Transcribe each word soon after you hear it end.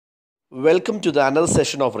Welcome to the another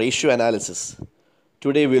session of ratio analysis.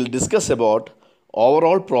 Today we will discuss about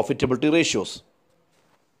overall profitability ratios.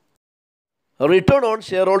 Return on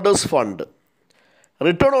shareholders fund.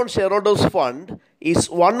 Return on shareholders fund is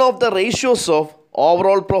one of the ratios of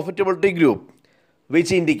overall profitability group,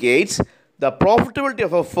 which indicates the profitability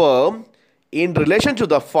of a firm in relation to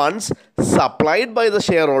the funds supplied by the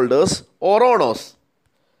shareholders or owners.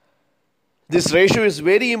 This ratio is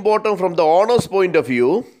very important from the owner's point of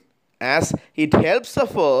view, as it helps the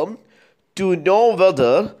firm to know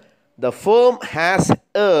whether the firm has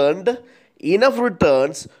earned enough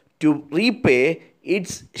returns to repay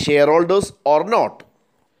its shareholders or not.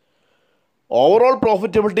 Overall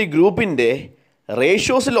profitability ഗ്രൂപ്പിൻ്റെ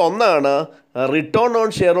റേഷ്യോസിൽ ഒന്നാണ് return on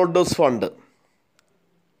shareholders fund.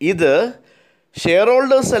 ഇത്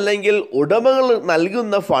shareholders അല്ലെങ്കിൽ ഉടമകൾ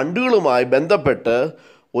നൽകുന്ന ഫണ്ടുകളുമായി ബന്ധപ്പെട്ട്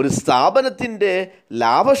ഒരു സ്ഥാപനത്തിൻ്റെ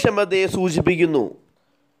ലാഭക്ഷമതയെ സൂചിപ്പിക്കുന്നു.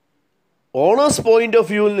 ഓണേഴ്സ് പോയിൻ്റ് ഓഫ്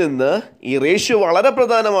വ്യൂവിൽ നിന്ന് ഈ റേഷ്യോ വളരെ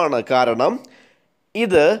പ്രധാനമാണ്. കാരണം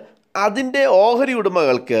ഇത് അതിൻ്റെ ഓഹരി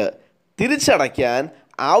ഉടമകൾക്ക് തിരിച്ചടയ്ക്കാൻ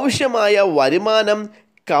ആവശ്യമായ വരുമാനം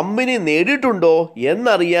കമ്പനി നേടിയിട്ടുണ്ടോ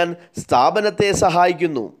എന്നറിയാൻ സ്ഥാപനത്തെ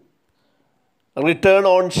സഹായിക്കുന്നു. Return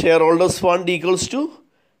on share holders fund equals to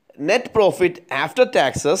net profit after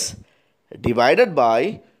taxes divided by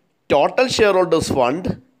total share holders fund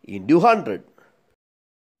into 100.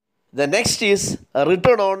 The next is a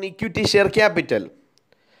return on equity share capital.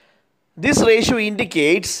 This ratio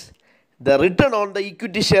indicates the return on the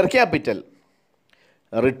equity share capital.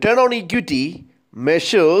 A return on equity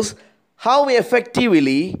measures how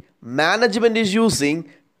effectively management is using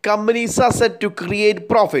company's asset to create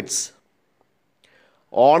profits.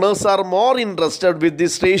 Owners are more interested with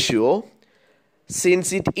this ratio since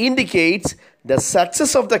it indicates the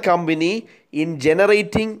success of the company in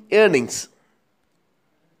generating earnings.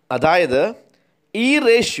 അതായത് ഈ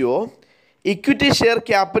ratio equity share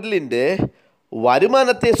ക്യാപിറ്റലിൻ്റെ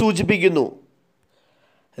വരുമാനത്തെ സൂചിപ്പിക്കുന്നു.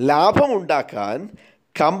 ലാഭമുണ്ടാക്കാൻ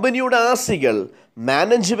കമ്പനിയുടെ ആസ്തികൾ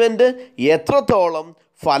management എത്രത്തോളം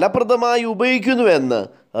ഫലപ്രദമായി ഉപയോഗിക്കുന്നുവെന്ന്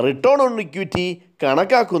return on equity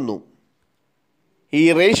കണക്കാക്കുന്നു. ഈ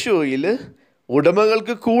റേഷ്യോയിൽ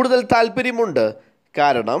ഉടമകൾക്ക് കൂടുതൽ താൽപ്പര്യമുണ്ട്.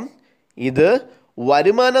 കാരണം ഇത്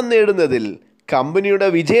വരുമാനം നേടുന്നതിൽ കമ്പനിയുടെ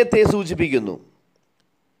വിജയത്തെ സൂചിപ്പിക്കുന്നു.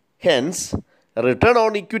 Hence, return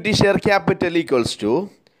on equity share capital equals to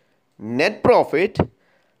net profit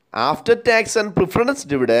after tax and preference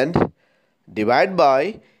dividend divided by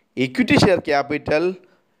equity share capital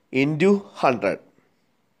into 100.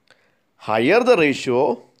 Higher the ratio,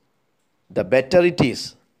 the better it is.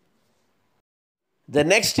 The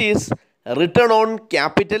next is return on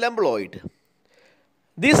capital employed.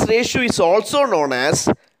 This ratio is also known as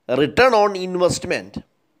return on investment.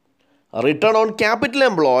 Return on capital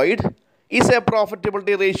employed is a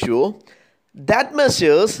profitability ratio that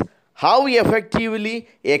measures how effectively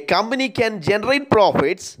a company can generate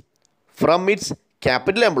profits from its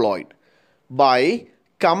capital employed by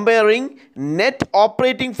comparing net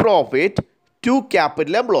operating profit to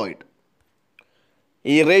capital employed.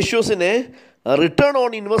 ഈ റേഷ്യോസിനെ return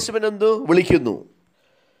on investment എന്ന് വിളിക്കുന്നു.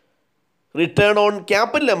 Return on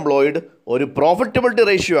capital employed ഒരു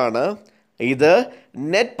profitability ratio ആണ്. ഇത്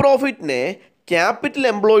net പ്രോഫിറ്റിനെ capital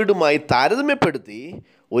എംപ്ലോയിഡുമായി താരതമ്യപ്പെടുത്തി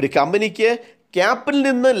ഒരു കമ്പനിക്ക് ക്യാപിറ്റലിൽ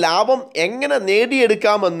നിന്ന് ലാഭം എങ്ങനെ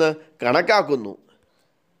നേടിയെടുക്കാമെന്ന് കണക്കാക്കുന്നു.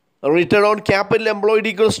 Return on capital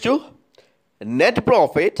employed equals to net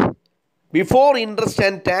profit before interest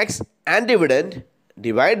and tax and dividend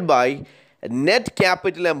divide by net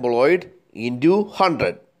capital employed into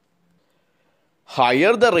 100.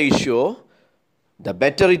 Higher the ratio, the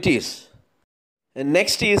better it is.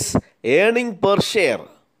 Next is earning per share.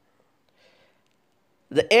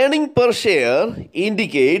 The earning per share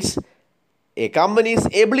indicates a company's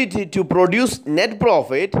ability to produce net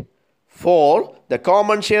profit for the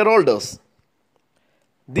common shareholders.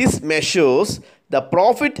 This measures the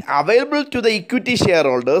profit available to the equity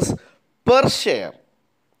shareholders per share.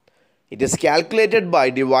 It is calculated by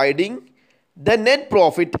dividing the net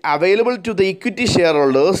profit available to the equity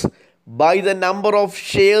shareholders by the number of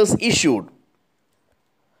shares issued.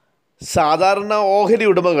 സാധാരണ ഓഹരി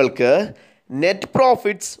ഉടമകൾക്ക് net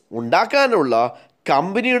profits ഉണ്ടാക്കാനുള്ള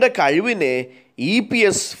കമ്പനിയുടെ കഴിവിനെ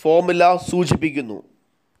EPS formula സൂചിപ്പിക്കുന്നു.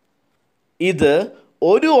 ഇത്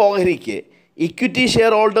ഒരു ഓഹരിക്ക് equity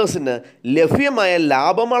share ഹോൾഡേഴ്സിന് ലഭ്യമായ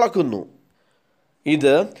ലാഭം അളക്കുന്നു.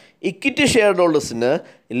 ഇത് ഇക്വിറ്റി ഷെയർ ഹോൾഡേഴ്സിന്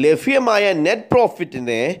ലഭ്യമായ നെറ്റ്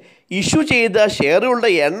പ്രോഫിറ്റിനെ ഇഷ്യൂ ചെയ്ത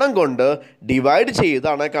ഷെയറുകളുടെ എണ്ണം കൊണ്ട് ഡിവൈഡ്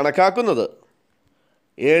ചെയ്താണ് കണക്കാക്കുന്നത്.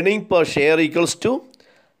 Earning per share equals to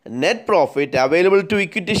net profit available to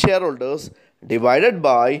equity shareholders divided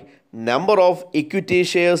by number of equity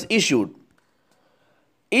shares issued.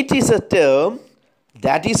 It is a term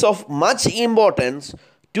that is of much importance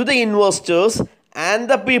to the investors and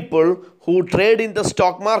the people who trade in the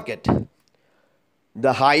stock market.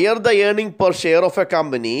 The higher the earning per share of a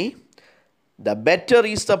company, the better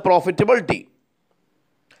is the profitability.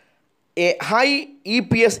 A high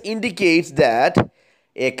EPS indicates that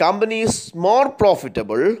a company is more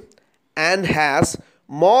profitable and has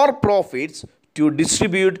more profits to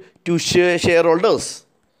distribute to shareholders.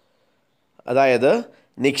 അതായത്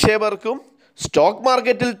നിക്ഷേപകർക്കും stock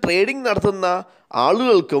മാർക്കറ്റിൽ trading നടത്തുന്ന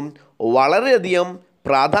ആളുകൾക്കും വളരെയധികം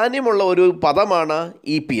പ്രാധാന്യമുള്ള ഒരു പദമാണ്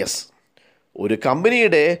EPS. ഒരു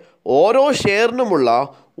കമ്പനിയുടെ ഓരോ ഷെയറിനുമുള്ള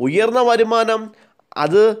ഉയർന്ന വരുമാനം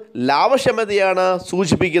അത് ലാഭക്ഷമതയാണ്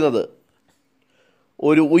സൂചിപ്പിക്കുന്നത്.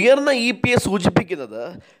 ഒരു ഉയർന്ന EPS സൂചിപ്പിക്കുന്നത്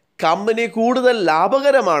കമ്പനി കൂടുതൽ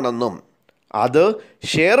ലാഭകരമാണെന്നും അത്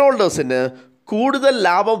ഷെയർ ഹോൾഡേഴ്സിന് കൂടുതൽ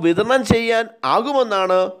ലാഭം വിതരണം ചെയ്യാൻ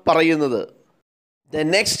ആകുമെന്നാണ് പറയുന്നത്. The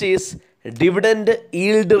next is dividend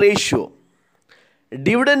yield ratio.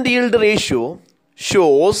 Dividend yield ratio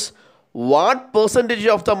shows what percentage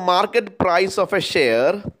of the market price of a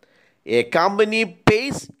share a company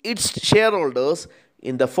pays its shareholders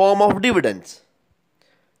in the form of dividends.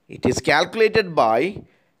 It is calculated by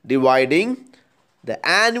dividing the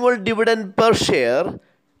annual dividend per share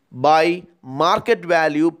by market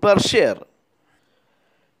value per share.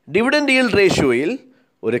 Dividend yield ratioയിൽ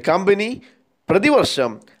ഒരു company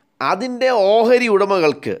പ്രതിവർഷം അതിൻ്റെ ഓഹരി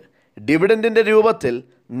ഉടമകൾക്ക് ഡിവിഡൻഡിൻ്റെ രൂപത്തിൽ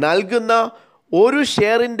നൽകുന്ന ഒരു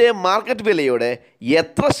ഷെയറിൻ്റെ market വിലയുടെ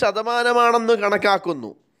എത്ര ശതമാനമാണെന്ന്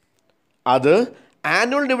കണക്കാക്കുന്നു. അത്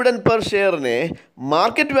annual dividend per ഷെയറിനെ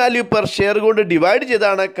market value per share കൊണ്ട് ഡിവൈഡ്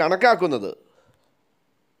ചെയ്താണ് കണക്കാക്കുന്നത്.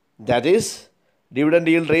 That is dividend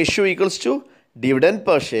yield ratio equals to dividend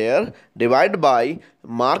per share divided by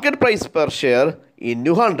market price per share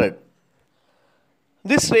into 100.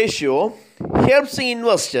 This ratio helps the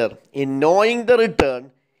investor in knowing the return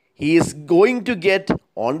he is going to get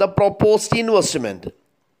on the proposed investment.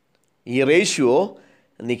 ഈ ratio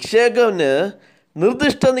നിക്ഷേപകന്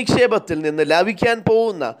നിർദ്ദിഷ്ട നിക്ഷേപത്തിൽ നിന്ന് ലഭിക്കാൻ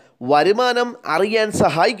പോകുന്ന വരുമാനം അറിയാൻ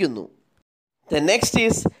സഹായിക്കുന്നു. The next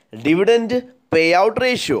is dividend payout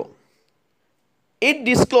ratio. It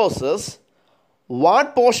discloses what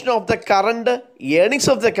portion of the current earnings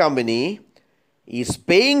of the company is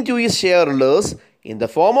paying to its shareholders in the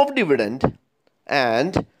form of dividend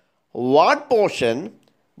and what portion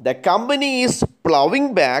the company is plowing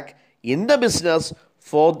back in the business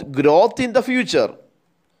for growth in the future.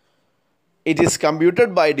 It is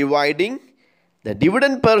computed by dividing the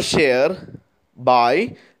dividend per share by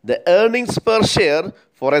the earnings per share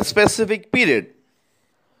for a specific period.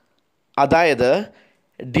 അതായത്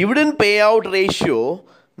dividend pay out ratio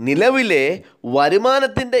നിലവിലെ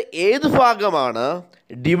വരുമാനത്തിൻ്റെ ഏത് ഭാഗമാണ്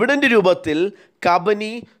dividend രൂപത്തിൽ company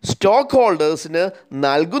stock ഹോൾഡേഴ്സിന്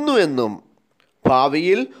നൽകുന്നുവെന്നും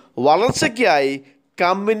ഭാവിയിൽ വളർച്ചയ്ക്കായി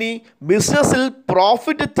company ബിസിനസ്സിൽ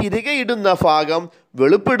profit തിരികെ ഇടുന്ന ഭാഗം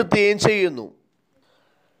വെളിപ്പെടുത്തുകയും ചെയ്യുന്നു.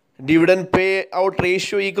 Dividend pay out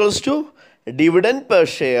ratio equals to dividend per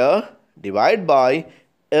share divide by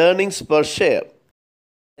earnings per share.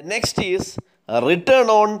 Next is return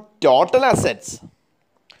on total assets.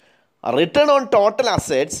 A return on total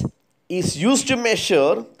assets is used to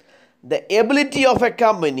measure the ability of a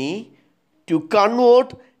company to convert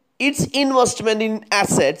its investment in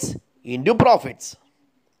assets into profits.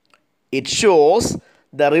 It shows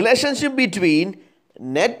the relationship between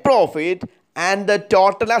net profit and the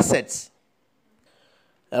total assets.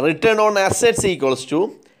 A return on assets equals to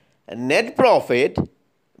net profit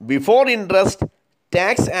before interest,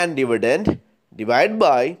 tax and dividend divided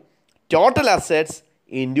by total assets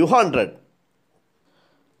into 100.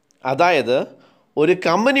 അതായത് ഒരു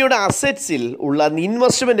കമ്പനിയുടെ അസറ്റ്സിൽ ഉള്ള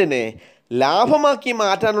ഇൻവെസ്റ്റ്മെൻറ്റിനെ ലാഭമാക്കി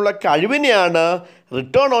മാറ്റാനുള്ള കഴിവിനെയാണ്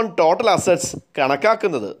return on total assets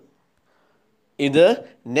കണക്കാക്കുന്നത്. ഇത്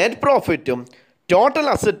net പ്രോഫിറ്റും total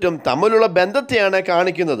അസറ്റും തമ്മിലുള്ള ബന്ധത്തെയാണ്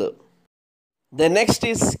കാണിക്കുന്നത്. The next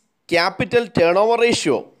is capital turn over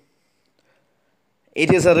ratio.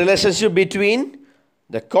 It is A relationship between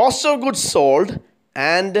the cost of goods sold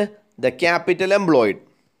and the capital employed.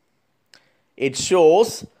 It shows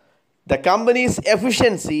the company's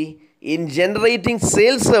efficiency in generating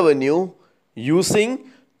sales revenue using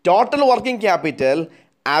total working capital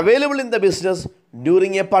available in the business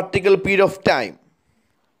during a particular period of time.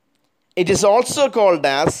 It is also called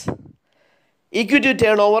as equity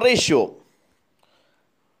turnover ratio.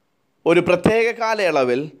 ഒരു പ്രത്യേക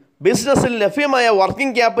കാലയളവിൽ ബിസിനസ്സിൽ ലഭ്യമായ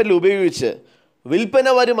working capital ഉപയോഗിച്ച് വിൽപ്പന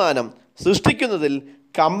വരുമാനം സൃഷ്ടിക്കുന്നതിൽ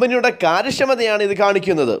കമ്പനിയുടെ കാര്യക്ഷമതയാണ് ഇത്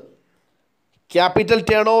കാണിക്കുന്നത്. Capital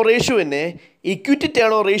turn over റേഷ്യോനെ equity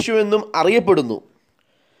turn over ratio എന്നും അറിയപ്പെടുന്നു.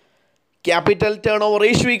 Capital turn over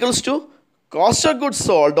ratio equals to cost of goods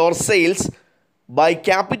sold or sales by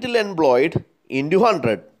capital employed into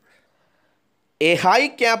 100. A high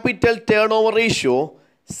capital turnover ratio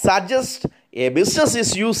suggests a business is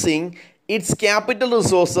using its capital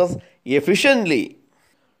resources efficiently.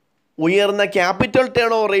 ഉയർന്ന capital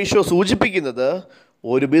turn over ratio സൂചിപ്പിക്കുന്നത്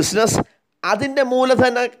ഒരു business അതിൻ്റെ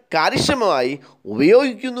മൂലധന കാര്യക്ഷമമായി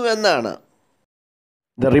ഉപയോഗിക്കുന്നു എന്നാണ്.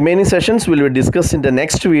 The remaining sessions will be discussed in the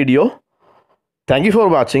next video. Thank you for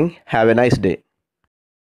watching. Have a nice day.